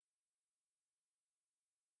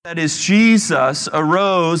that is, Jesus,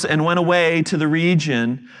 arose and went away to the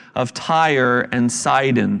region of Tyre and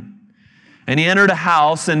Sidon. And he entered a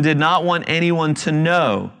house and did not want anyone to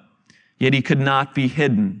know, yet he could not be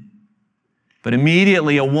hidden. But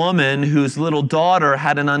immediately a woman whose little daughter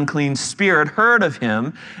had an unclean spirit heard of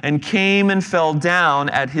him and came and fell down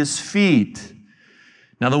at his feet.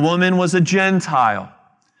 Now the woman was a Gentile,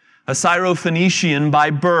 a Syrophoenician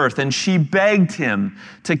by birth, and she begged him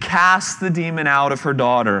to cast the demon out of her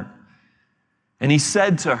daughter. And he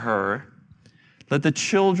said to her, "Let the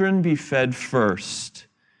children be fed first,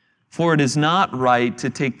 for it is not right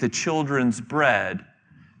to take the children's bread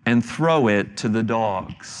and throw it to the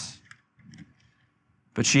dogs."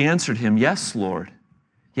 But she answered him, "Yes, Lord,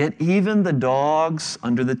 yet even the dogs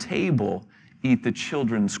under the table eat the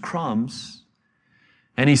children's crumbs."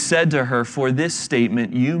 And he said to her, "For this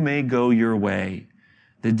statement you may go your way.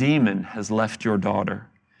 The demon has left your daughter."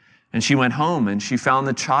 And she went home, and she found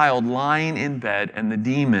the child lying in bed and the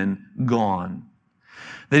demon gone.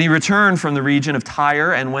 Then he returned from the region of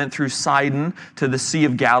Tyre and went through Sidon to the Sea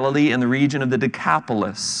of Galilee and the region of the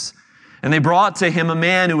Decapolis. And they brought to him a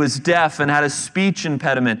man who was deaf and had a speech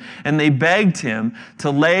impediment, and they begged him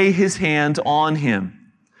to lay his hand on him.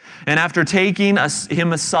 And after taking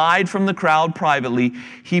him aside from the crowd privately,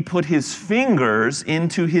 he put his fingers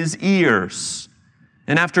into his ears.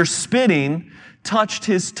 And after spitting, touched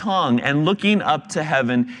his tongue. And looking up to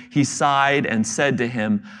heaven, he sighed and said to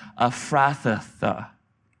him, "Ephphatha,"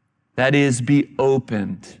 that is, "be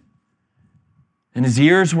opened." And his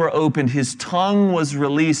ears were opened, his tongue was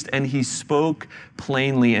released, and he spoke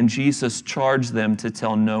plainly. And Jesus charged them to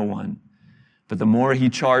tell no one. But the more he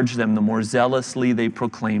charged them, the more zealously they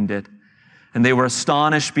proclaimed it. And they were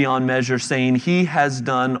astonished beyond measure, saying, "He has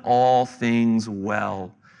done all things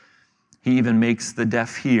well. He even makes the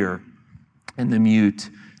deaf hear and the mute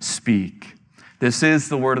speak." This is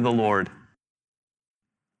the word of the Lord.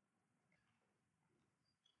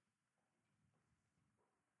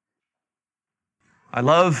 I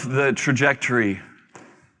love the trajectory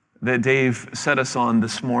that Dave set us on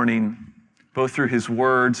this morning, both through his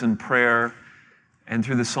words and prayer and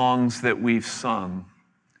through the songs that we've sung.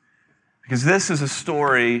 Because this is a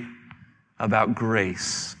story about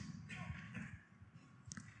grace.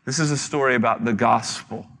 This is a story about the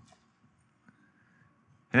gospel.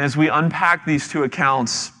 And as we unpack these two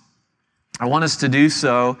accounts, I want us to do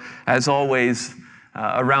so, as always,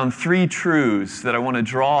 around three truths that I want to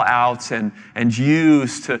draw out and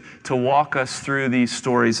use to walk us through these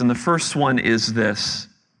stories. And the first one is this: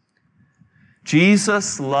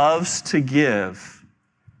 Jesus loves to give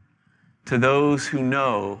to those who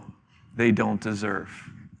know they don't deserve.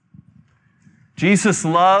 Jesus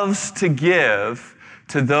loves to give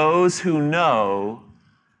to those who know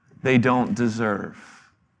they don't deserve.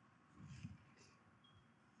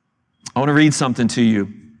 I want to read something to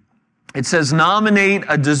you. It says, nominate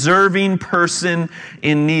a deserving person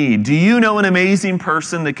in need. Do you know an amazing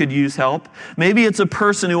person that could use help? Maybe it's a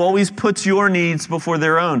person who always puts your needs before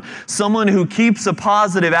their own. Someone who keeps a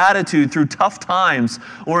positive attitude through tough times,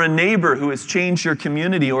 or a neighbor who has changed your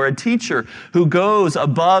community, or a teacher who goes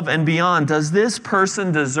above and beyond. Does this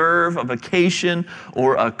person deserve a vacation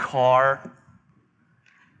or a car?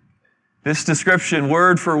 This description,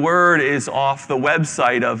 word for word, is off the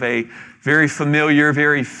website of a very familiar,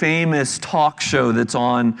 very famous talk show that's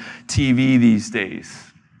on TV these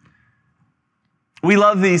days. We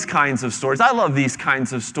love these kinds of stories. I love these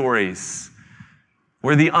kinds of stories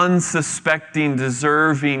where the unsuspecting,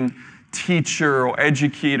 deserving teacher or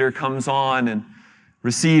educator comes on and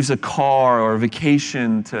receives a car or a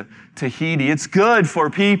vacation to Tahiti. It's good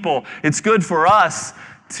for people. It's good for us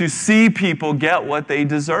to see people get what they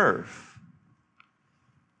deserve.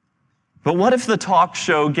 But what if the talk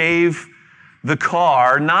show gave the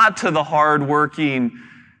car not to the hardworking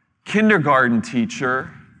kindergarten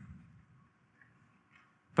teacher,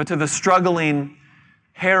 but to the struggling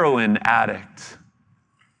heroin addict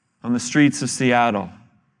on the streets of Seattle?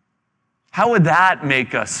 How would that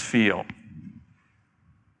make us feel?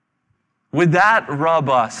 Would that rub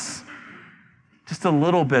us just a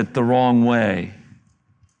little bit the wrong way?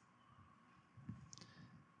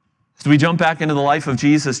 As we jump back into the life of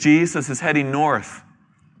Jesus, Jesus is heading north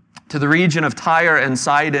to the region of Tyre and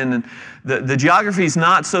Sidon. And the geography is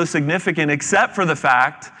not so significant except for the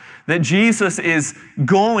fact that Jesus is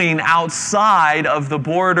going outside of the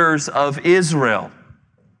borders of Israel.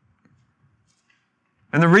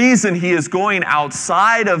 And the reason he is going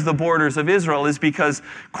outside of the borders of Israel is because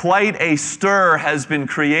quite a stir has been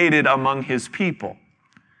created among his people.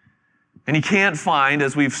 And he can't find,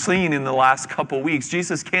 as we've seen in the last couple weeks,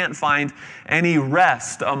 Jesus can't find any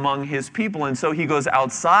rest among his people. And so he goes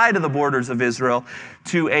outside of the borders of Israel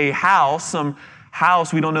to a house, some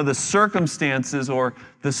house, we don't know the circumstances or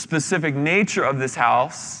the specific nature of this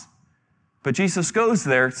house, but Jesus goes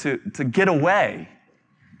there to get away,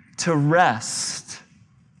 to rest.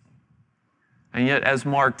 And yet, as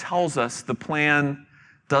Mark tells us, the plan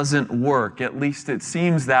doesn't work. At least it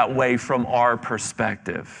seems that way from our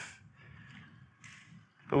perspective.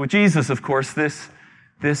 But with Jesus, of course,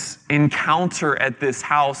 this encounter at this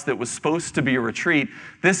house that was supposed to be a retreat,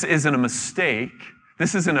 this isn't a mistake.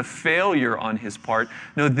 This isn't a failure on his part.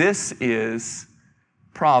 No, this is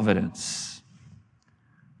providence.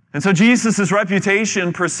 And so Jesus'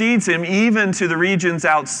 reputation precedes him even to the regions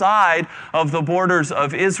outside of the borders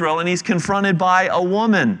of Israel, and he's confronted by a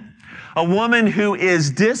woman who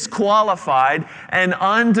is disqualified and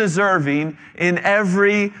undeserving in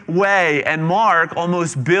every way. And Mark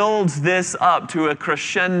almost builds this up to a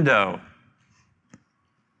crescendo.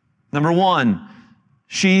 Number one,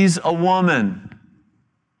 she's a woman.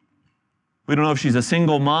 We don't know if she's a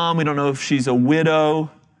single mom. We don't know if she's a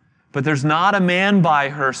widow. But there's not a man by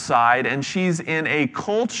her side, and she's in a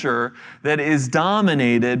culture that is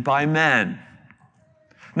dominated by men.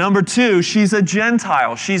 Number two, she's a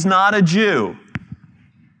Gentile. She's not a Jew.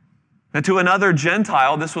 Now, to another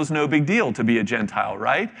Gentile, this was no big deal to be a Gentile,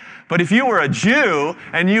 right? But if you were a Jew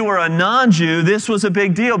and you were a non-Jew, this was a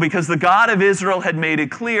big deal because the God of Israel had made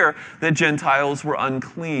it clear that Gentiles were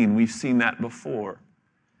unclean. We've seen that before.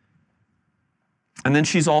 And then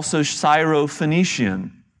she's also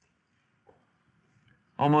Syro-Phoenician.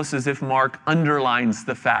 Almost as if Mark underlines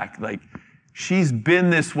the fact, like, she's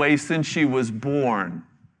been this way since she was born.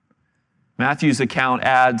 Matthew's account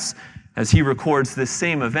adds, as he records this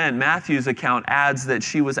same event, Matthew's account adds that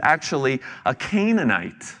she was actually a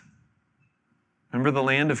Canaanite. Remember the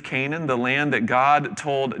land of Canaan, the land that God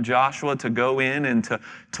told Joshua to go in and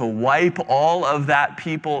to wipe all of that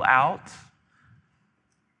people out?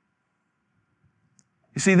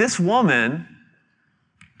 You see, this woman,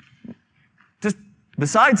 just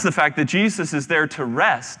besides the fact that Jesus is there to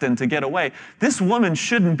rest and to get away, this woman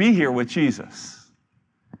shouldn't be here with Jesus.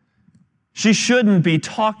 She shouldn't be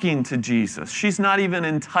talking to Jesus. She's not even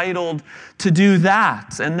entitled to do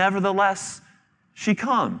that. And nevertheless, she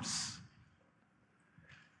comes.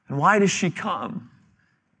 And why does she come?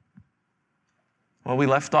 Well, we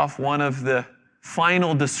left off one of the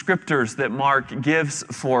final descriptors that Mark gives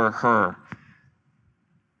for her.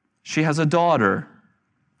 She has a daughter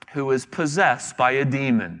who is possessed by a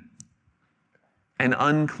demon, an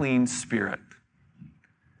unclean spirit.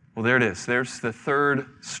 Well, there it is. There's the third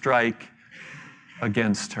strike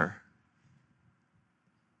against her.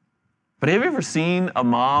 But have you ever seen a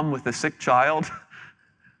mom with a sick child?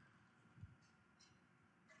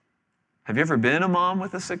 Have you ever been a mom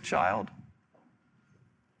with a sick child?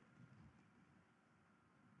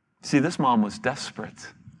 See, this mom was desperate.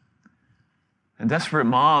 And desperate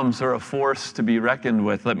moms are a force to be reckoned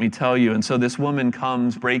with, let me tell you. And so this woman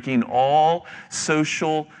comes breaking all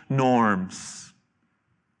social norms.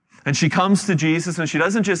 And she comes to Jesus, and she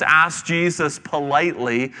doesn't just ask Jesus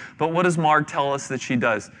politely, but what does Mark tell us that she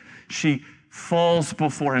does? She falls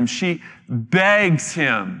before him. She begs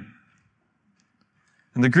him.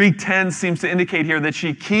 And the Greek tense seems to indicate here that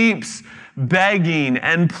she keeps begging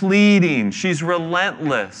and pleading. She's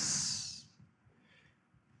relentless.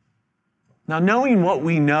 Now, knowing what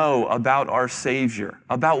we know about our Savior,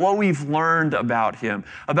 about what we've learned about him,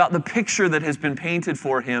 about the picture that has been painted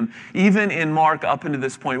for him, even in Mark up until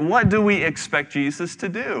this point, what do we expect Jesus to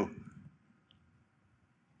do?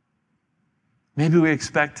 Maybe we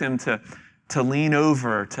expect him to lean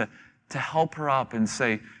over, to help her up and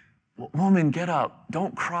say, "Woman, get up.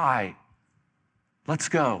 Don't cry. Let's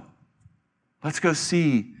go. Let's go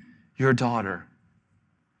see your daughter."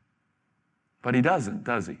 But he doesn't,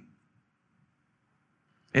 does he?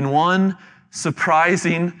 In one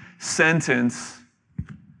surprising sentence,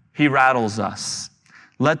 he rattles us.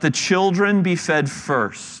 "Let the children be fed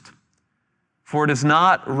first, for it is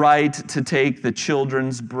not right to take the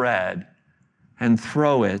children's bread and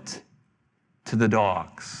throw it to the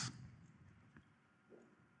dogs."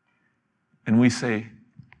 And we say,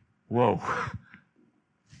 whoa.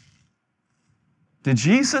 Did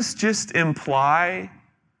Jesus just imply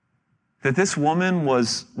that this woman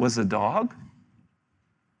was a dog?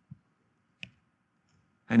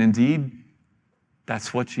 And indeed,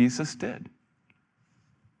 that's what Jesus did.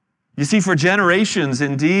 You see, for generations,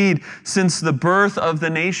 indeed, since the birth of the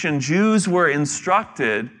nation, Jews were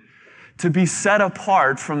instructed to be set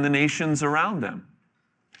apart from the nations around them.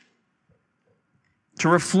 to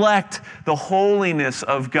reflect the holiness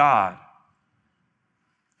of God.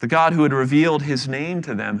 The God who had revealed his name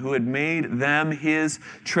to them, who had made them his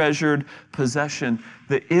treasured possession.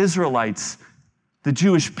 The Israelites, the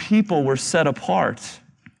Jewish people, were set apart.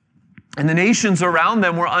 And the nations around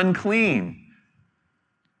them were unclean.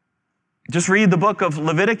 Just read the book of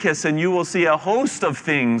Leviticus and you will see a host of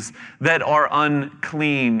things that are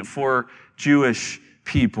unclean for Jewish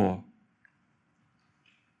people.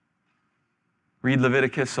 Read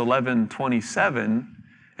Leviticus 11:27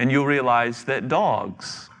 and you'll realize that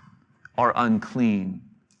dogs are unclean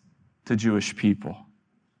to Jewish people.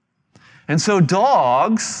 And so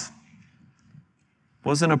dogs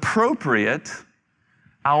was an appropriate,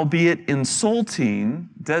 albeit insulting,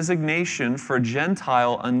 designation for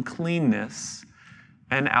Gentile uncleanness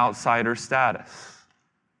and outsider status.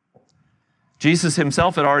 Jesus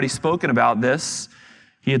himself had already spoken about this.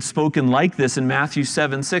 He had spoken like this in Matthew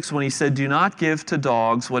 7:6 when he said, "Do not give to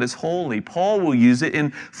dogs what is holy." Paul will use it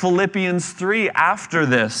in Philippians 3 after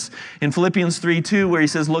this. In Philippians 3:2 where he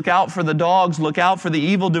says, "Look out for the dogs, look out for the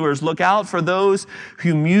evildoers, look out for those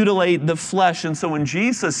who mutilate the flesh." And so when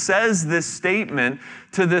Jesus says this statement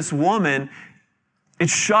to this woman,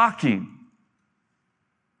 it's shocking.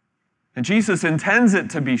 And Jesus intends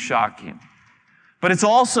it to be shocking. But it's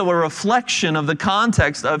also a reflection of the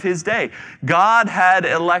context of his day. God had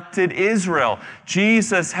elected Israel.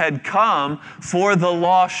 Jesus had come for the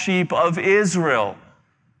lost sheep of Israel,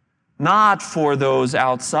 not for those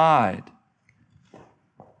outside.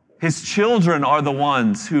 His children are the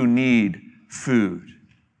ones who need food.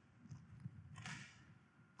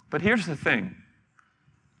 But here's the thing.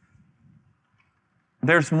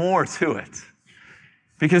 There's more to it.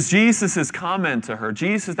 Because Jesus' comment to her,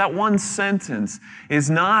 that one sentence, is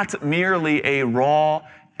not merely a raw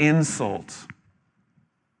insult.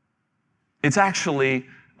 It's actually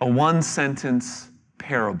a one-sentence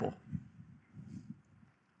parable.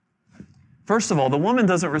 First of all, the woman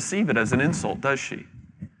doesn't receive it as an insult, does she?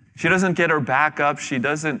 She doesn't get her back up. She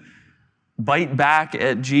doesn't bite back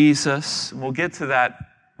at Jesus. We'll get to that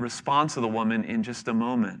response of the woman in just a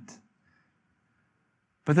moment.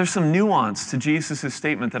 But there's some nuance to Jesus'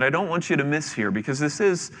 statement that I don't want you to miss here because this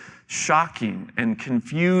is shocking and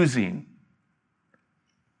confusing.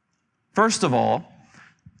 First of all,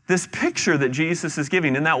 this picture that Jesus is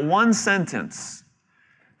giving in that one sentence,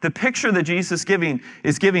 the picture that Jesus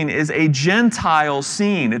is giving is a Gentile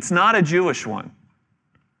scene. It's not a Jewish one.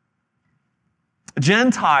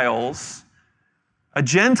 Gentiles, a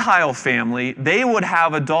Gentile family, they would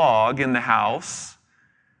have a dog in the house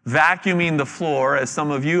vacuuming the floor, as some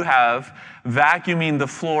of you have, vacuuming the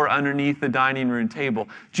floor underneath the dining room table.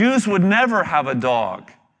 Jews would never have a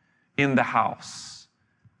dog in the house.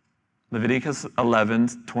 Leviticus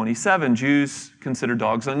 11:27, Jews consider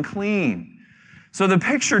dogs unclean. So the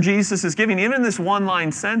picture Jesus is giving, even in this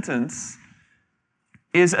one-line sentence,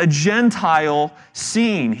 is a Gentile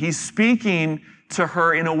scene. He's speaking to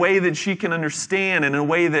her in a way that she can understand, in a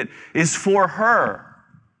way that is for her.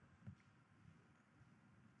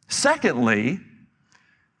 Secondly,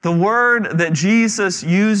 the word that Jesus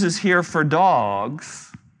uses here for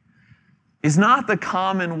dogs is not the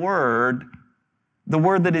common word, the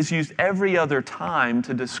word that is used every other time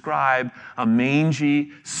to describe a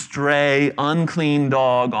mangy, stray, unclean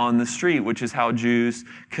dog on the street, which is how Jews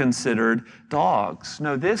considered dogs.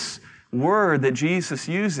 No, this word that Jesus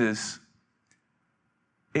uses,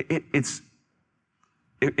 if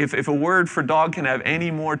a word for dog can have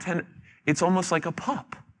any more it's almost like a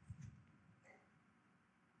pup.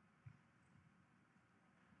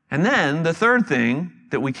 And then the third thing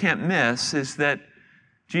that we can't miss is that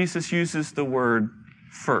Jesus uses the word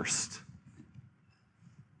first.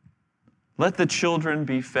 Let the children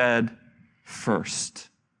be fed first.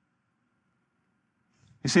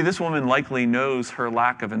 You see, this woman likely knows her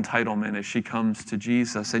lack of entitlement as she comes to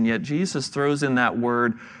Jesus, and yet Jesus throws in that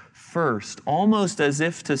word first, almost as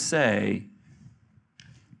if to say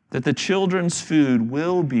that the children's food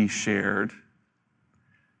will be shared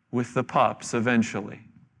with the pups eventually.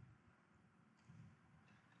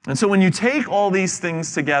 And so when you take all these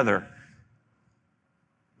things together,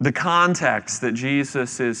 the context that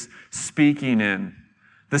Jesus is speaking in,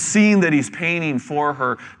 the scene that he's painting for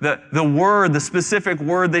her, the word, the specific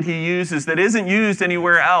word that he uses that isn't used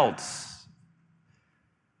anywhere else,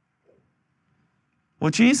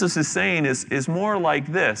 what Jesus is saying is more like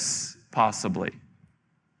this, possibly.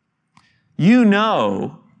 You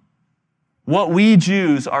know what we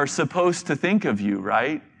Jews are supposed to think of you,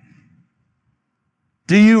 right?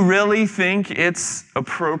 Do you really think it's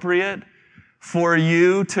appropriate for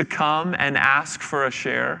you to come and ask for a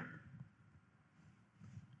share?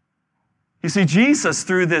 You see, Jesus,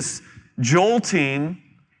 through this jolting,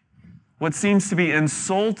 what seems to be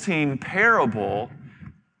insulting parable,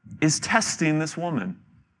 is testing this woman.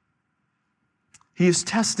 He is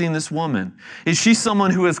testing this woman. Is she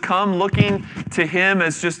someone who has come looking to him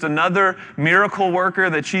as just another miracle worker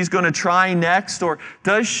that she's going to try next? Or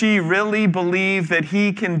does she really believe that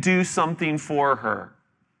he can do something for her?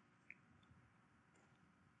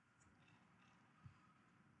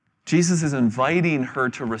 Jesus is inviting her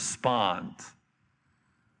to respond.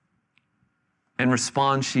 And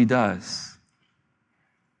respond she does.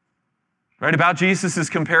 Right, about Jesus'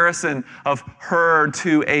 comparison of her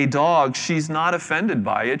to a dog, she's not offended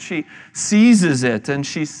by it. She seizes it and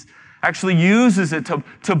she actually uses it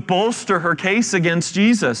to bolster her case against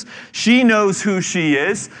Jesus. She knows who she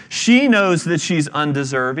is. She knows that she's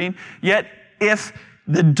undeserving. Yet if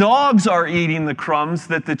the dogs are eating the crumbs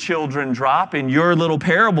that the children drop in your little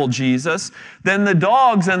parable, Jesus, then the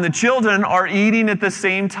dogs and the children are eating at the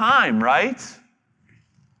same time, right?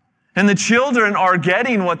 And the children are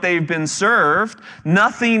getting what they've been served.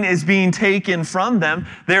 Nothing is being taken from them.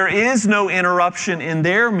 There is no interruption in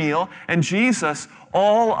their meal. And Jesus,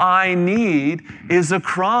 all I need is a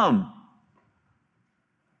crumb.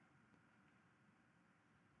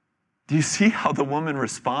 Do you see how the woman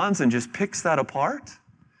responds and just picks that apart?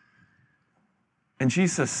 And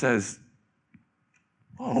Jesus says,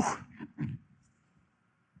 "Oh,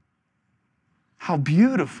 how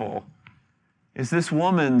beautiful is this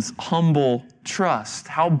woman's humble trust.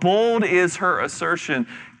 How bold is her assertion,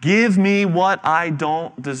 give me what I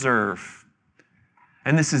don't deserve."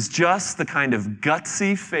 And this is just the kind of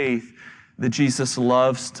gutsy faith that Jesus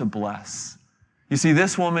loves to bless. You see,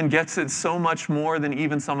 this woman gets it so much more than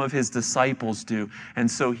even some of his disciples do. And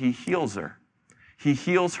so he heals her. He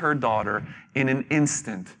heals her daughter in an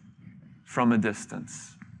instant from a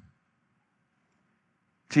distance.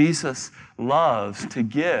 Jesus loves to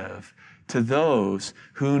give to those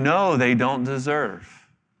who know they don't deserve.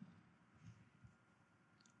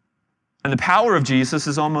 And the power of Jesus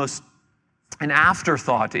is almost an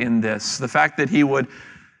afterthought in this. The fact that he would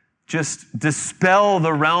just dispel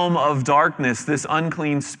the realm of darkness, this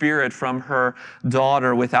unclean spirit from her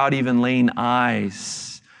daughter without even laying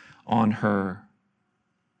eyes on her.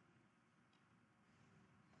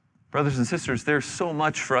 Brothers and sisters, there's so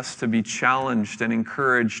much for us to be challenged and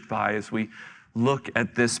encouraged by as we look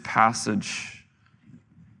at this passage.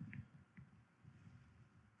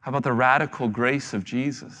 How about the radical grace of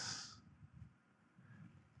Jesus?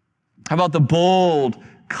 How about the bold,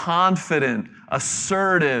 confident,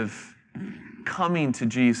 assertive coming to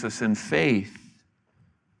Jesus in faith?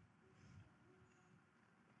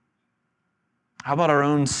 How about our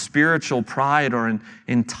own spiritual pride or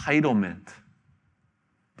entitlement?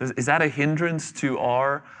 Is that a hindrance to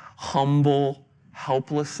our humble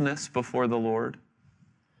helplessness before the Lord?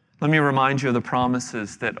 Let me remind you of the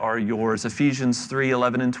promises that are yours. Ephesians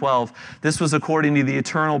 3:11 and 12. This was according to the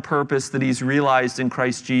eternal purpose that he's realized in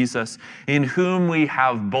Christ Jesus, in whom we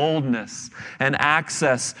have boldness and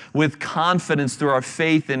access with confidence through our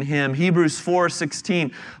faith in him. Hebrews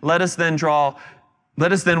 4:16. Let us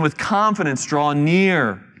then with confidence draw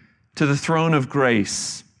near to the throne of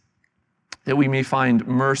grace, that we may find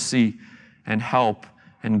mercy and help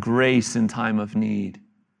and grace in time of need.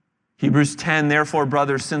 Hebrews 10, therefore,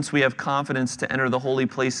 brothers, since we have confidence to enter the holy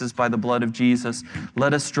places by the blood of Jesus,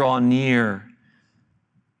 let us draw near.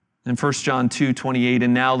 And 1 John 2:28,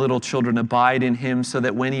 and now, little children, abide in him, so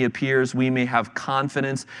that when he appears, we may have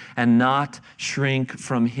confidence and not shrink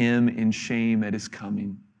from him in shame at his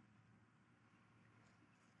coming.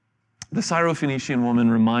 The Syrophoenician woman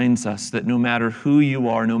reminds us that no matter who you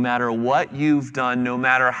are, no matter what you've done, no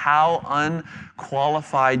matter how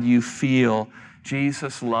unqualified you feel,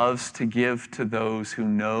 Jesus loves to give to those who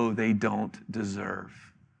know they don't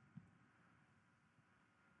deserve.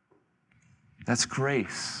 That's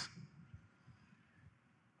grace.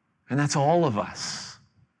 And that's all of us.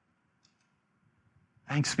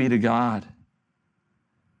 Thanks be to God.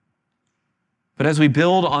 But as we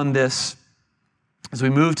build on this, as we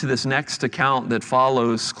move to this next account that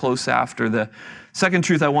follows close after, the second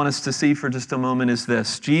truth I want us to see for just a moment is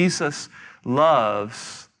this: Jesus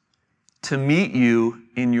loves to meet you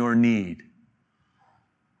in your need.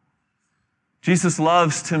 Jesus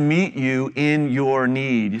loves to meet you in your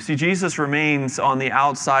need. You see, Jesus remains on the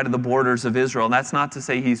outside of the borders of Israel. And that's not to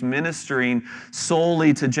say he's ministering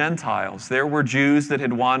solely to Gentiles. There were Jews that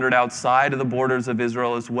had wandered outside of the borders of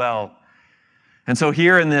Israel as well. And so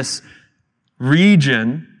here in this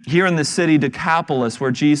region, here in the city Decapolis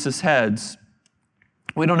where Jesus heads,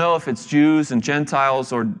 We don't know if it's Jews and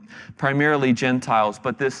Gentiles or primarily Gentiles,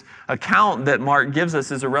 but this account that Mark gives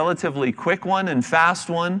us is a relatively quick one and fast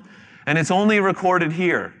one, and it's only recorded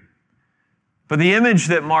here. But the image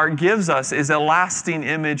that Mark gives us is a lasting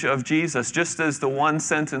image of Jesus, just as the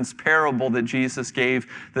one-sentence parable that Jesus gave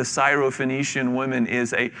the Syrophoenician women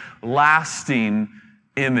is a lasting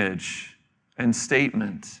image and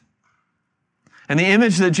statement. And the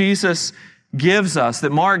image that Jesus gives us,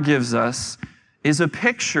 that Mark gives us, is a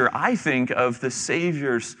picture, I think, of the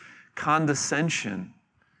Savior's condescension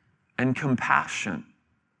and compassion.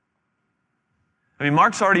 I mean,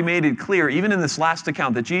 Mark's already made it clear, even in this last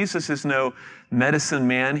account, that Jesus is no medicine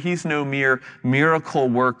man. He's no mere miracle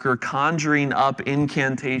worker, conjuring up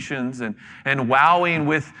incantations and wowing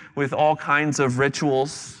with all kinds of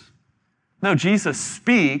rituals. No, Jesus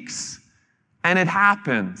speaks, and it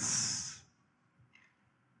happens.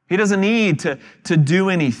 He doesn't need to do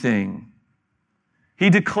anything. He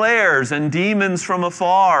declares, and demons from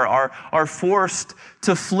afar are forced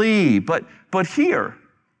to flee. But here,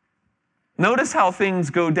 notice how things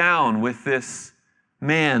go down with this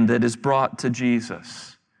man that is brought to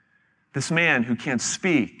Jesus. This man who can't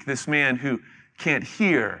speak, this man who can't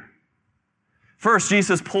hear. First,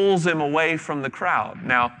 Jesus pulls him away from the crowd.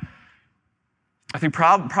 Now, I think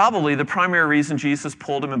probably the primary reason Jesus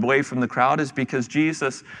pulled him away from the crowd is because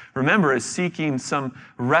Jesus, remember, is seeking some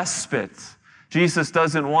respite. Jesus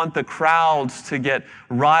doesn't want the crowds to get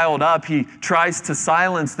riled up. He tries to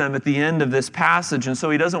silence them at the end of this passage, and so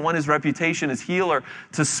he doesn't want his reputation as healer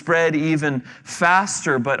to spread even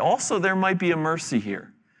faster, but also there might be a mercy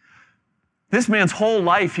here. This man's whole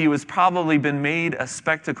life, he was probably been made a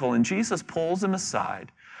spectacle, and Jesus pulls him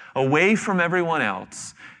aside, away from everyone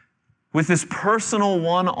else, with this personal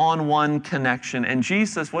one-on-one connection. And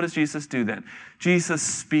Jesus, what does Jesus do then? Jesus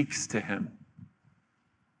speaks to him.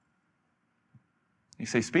 You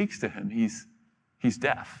say, speaks to him. He's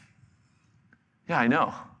deaf. Yeah, I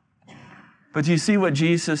know. But do you see what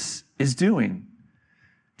Jesus is doing?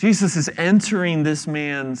 Jesus is entering this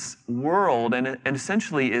man's world and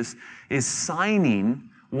essentially is signing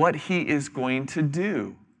what he is going to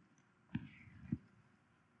do.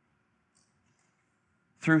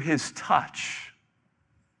 Through his touch,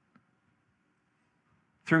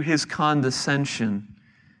 through his condescension,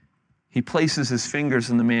 he places his fingers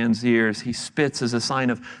in the man's ears. He spits as a sign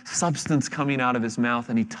of substance coming out of his mouth,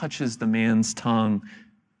 and he touches the man's tongue.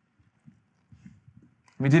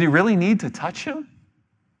 I mean, did he really need to touch him?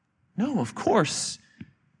 No, of course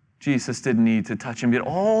Jesus didn't need to touch him. Yet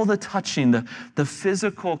all the touching, the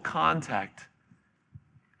physical contact,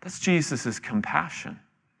 that's Jesus' compassion.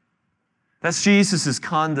 That's Jesus'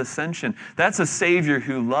 condescension. That's a Savior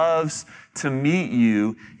who loves to meet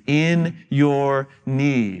you in your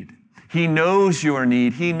need. He knows your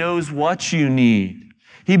need. He knows what you need.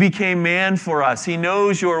 He became man for us. He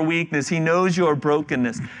knows your weakness. He knows your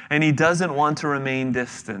brokenness. And he doesn't want to remain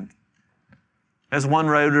distant. As one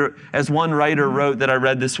writer wrote that I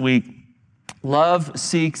read this week, love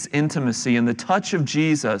seeks intimacy, and the touch of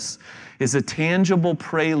Jesus is a tangible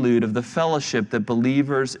prelude of the fellowship that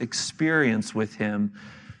believers experience with him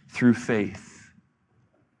through faith.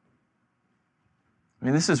 I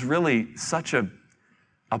mean, this is really such a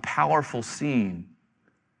powerful scene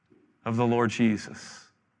of the Lord Jesus.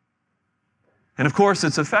 And of course,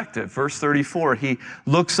 it's effective. Verse 34, he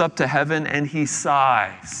looks up to heaven and he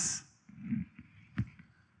sighs.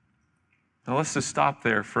 Now let's just stop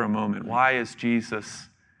there for a moment. Why is Jesus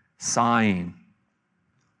sighing?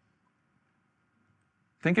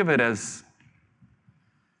 Think of it as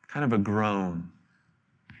kind of a groan.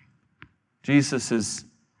 Jesus is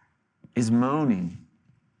moaning.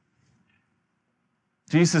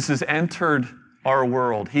 Jesus has entered our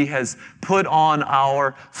world. He has put on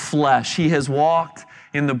our flesh. He has walked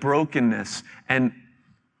in the brokenness, and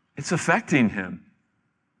it's affecting him.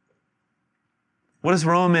 What does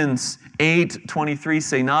Romans 8:23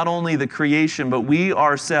 say? Not only the creation, but we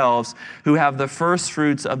ourselves who have the first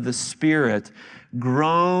fruits of the Spirit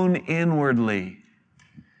groan inwardly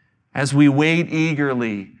as we wait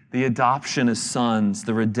eagerly the adoption as sons,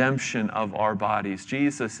 the redemption of our bodies.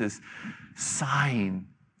 Jesus is sighing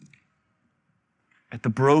at the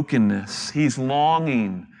brokenness. He's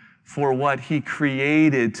longing for what he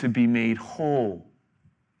created to be made whole.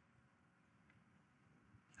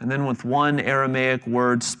 And then with one Aramaic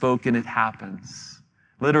word spoken, it happens.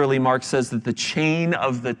 Literally, Mark says that the chain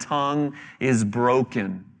of the tongue is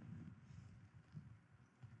broken.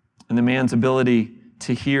 And the man's ability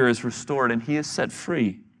to hear is restored, and he is set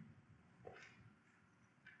free.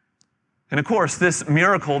 And of course, this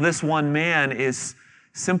miracle, this one man is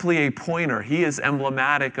simply a pointer. He is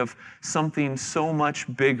emblematic of something so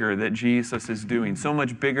much bigger that Jesus is doing, so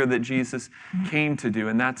much bigger that Jesus came to do.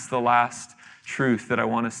 And that's the last truth that I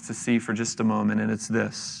want us to see for just a moment, and it's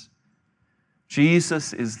this.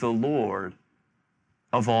 Jesus is the Lord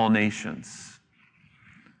of all nations.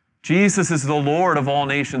 Jesus is the Lord of all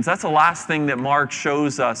nations. That's the last thing that Mark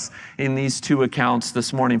shows us in these two accounts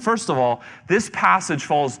this morning. First of all, this passage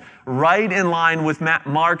falls right in line with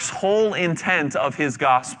Mark's whole intent of his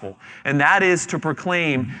gospel, and that is to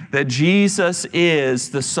proclaim that Jesus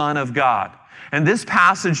is the Son of God. And this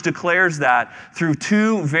passage declares that through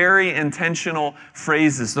two very intentional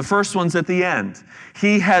phrases. The first one's at the end.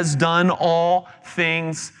 He has done all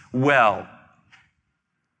things well.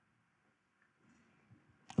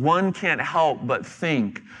 One can't help but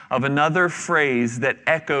think of another phrase that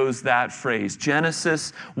echoes that phrase.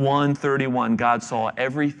 Genesis 1:31, God saw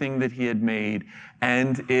everything that he had made,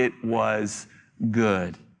 and it was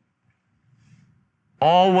good.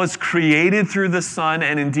 All was created through the Son,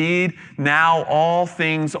 and indeed, now all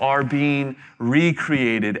things are being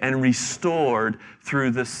recreated and restored through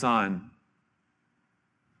the Son.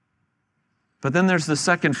 But then there's the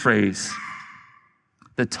second phrase,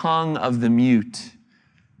 the tongue of the mute.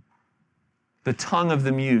 The tongue of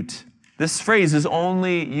the mute. This phrase is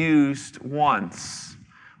only used once.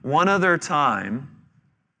 One other time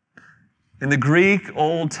in the Greek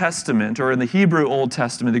Old Testament, or in the Hebrew Old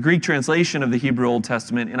Testament, the Greek translation of the Hebrew Old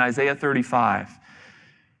Testament in Isaiah 35.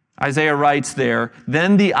 Isaiah writes there,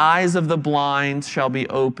 "Then the eyes of the blind shall be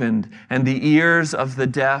opened, and the ears of the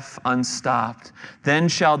deaf unstopped. Then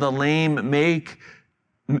shall the lame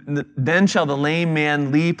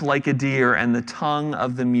man leap like a deer, and the tongue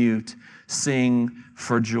of the mute sing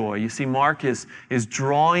for joy." You see, Mark is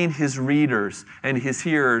drawing his readers and his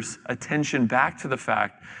hearers' attention back to the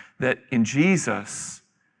fact that in Jesus,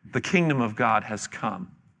 the kingdom of God has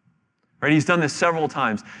come. Right? He's done this several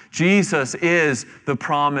times. Jesus is the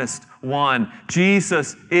promised one.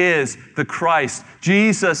 Jesus is the Christ.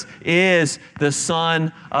 Jesus is the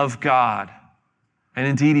Son of God. And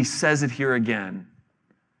indeed, he says it here again.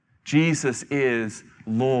 Jesus is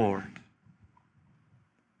Lord.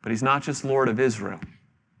 But he's not just Lord of Israel.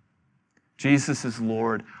 Jesus is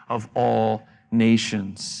Lord of all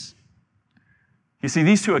nations. You see,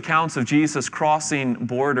 these two accounts of Jesus crossing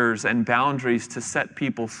borders and boundaries to set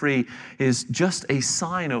people free is just a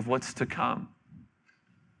sign of what's to come.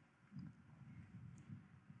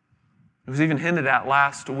 It was even hinted at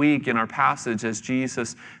last week in our passage as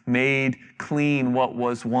Jesus made clean what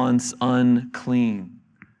was once unclean.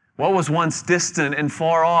 What was once distant and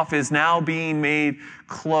far off is now being made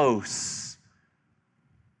close.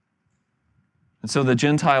 And so the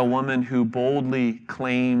Gentile woman who boldly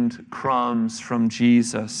claimed crumbs from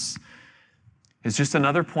Jesus is just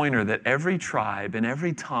another pointer that every tribe and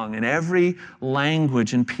every tongue and every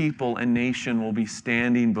language and people and nation will be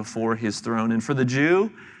standing before his throne. And for the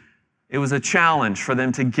Jew, it was a challenge for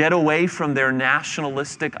them to get away from their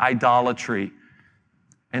nationalistic idolatry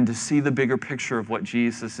and to see the bigger picture of what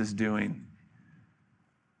Jesus is doing.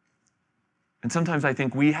 And sometimes I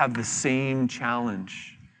think we have the same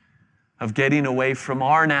challenge of getting away from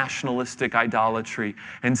our nationalistic idolatry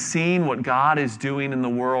and seeing what God is doing in the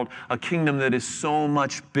world, a kingdom that is so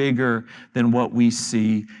much bigger than what we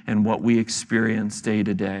see and what we experience day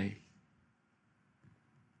to day.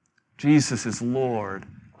 Jesus is Lord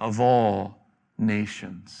of all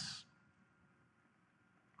nations.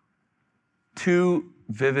 Two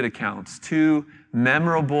vivid accounts, two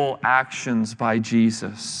memorable actions by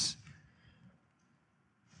Jesus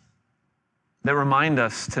that remind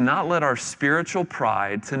us to not let our spiritual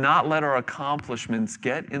pride, to not let our accomplishments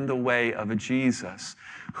get in the way of a Jesus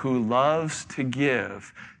who loves to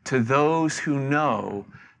give to those who know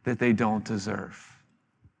that they don't deserve.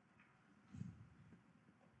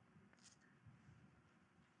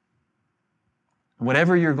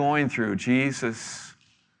 Whatever you're going through, Jesus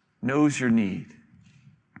knows your need.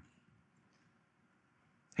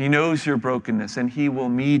 He knows your brokenness, and he will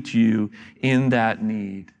meet you in that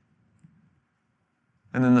need.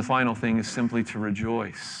 And then the final thing is simply to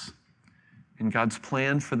rejoice in God's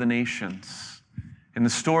plan for the nations, in the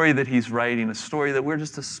story that he's writing, a story that we're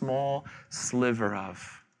just a small sliver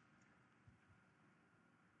of.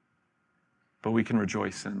 But we can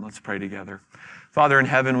rejoice in. Let's pray together. Father in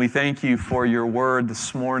heaven, we thank you for your word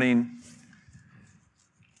this morning.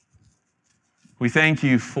 We thank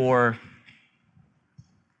you for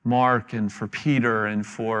Mark and for Peter and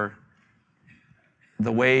for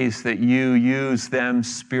the ways that you use them,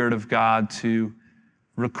 Spirit of God, to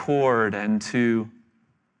record and to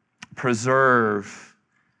preserve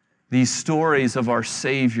these stories of our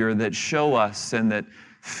Savior that show us and that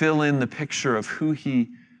fill in the picture of who He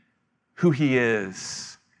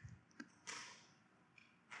is.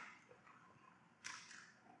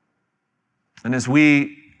 And as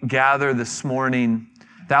we gather this morning,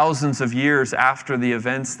 thousands of years after the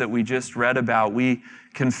events that we just read about, we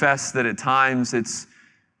confess that at times it's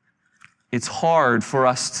hard for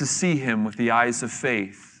us to see Him with the eyes of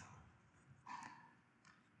faith.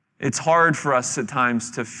 It's hard for us at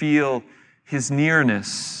times to feel His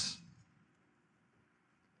nearness,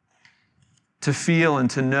 to feel and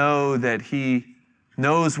to know that He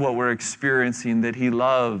knows what we're experiencing, that He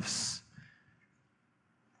loves.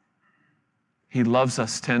 He loves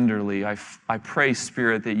us tenderly. I pray,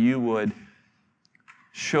 Spirit, that you would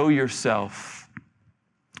show yourself,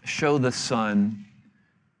 show the Son,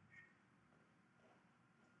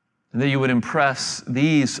 and that you would impress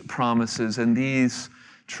these promises and these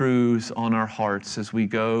truths on our hearts as we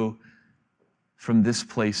go from this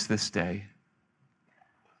place this day.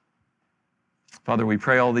 Father, we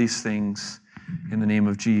pray all these things in the name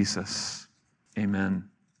of Jesus. Amen.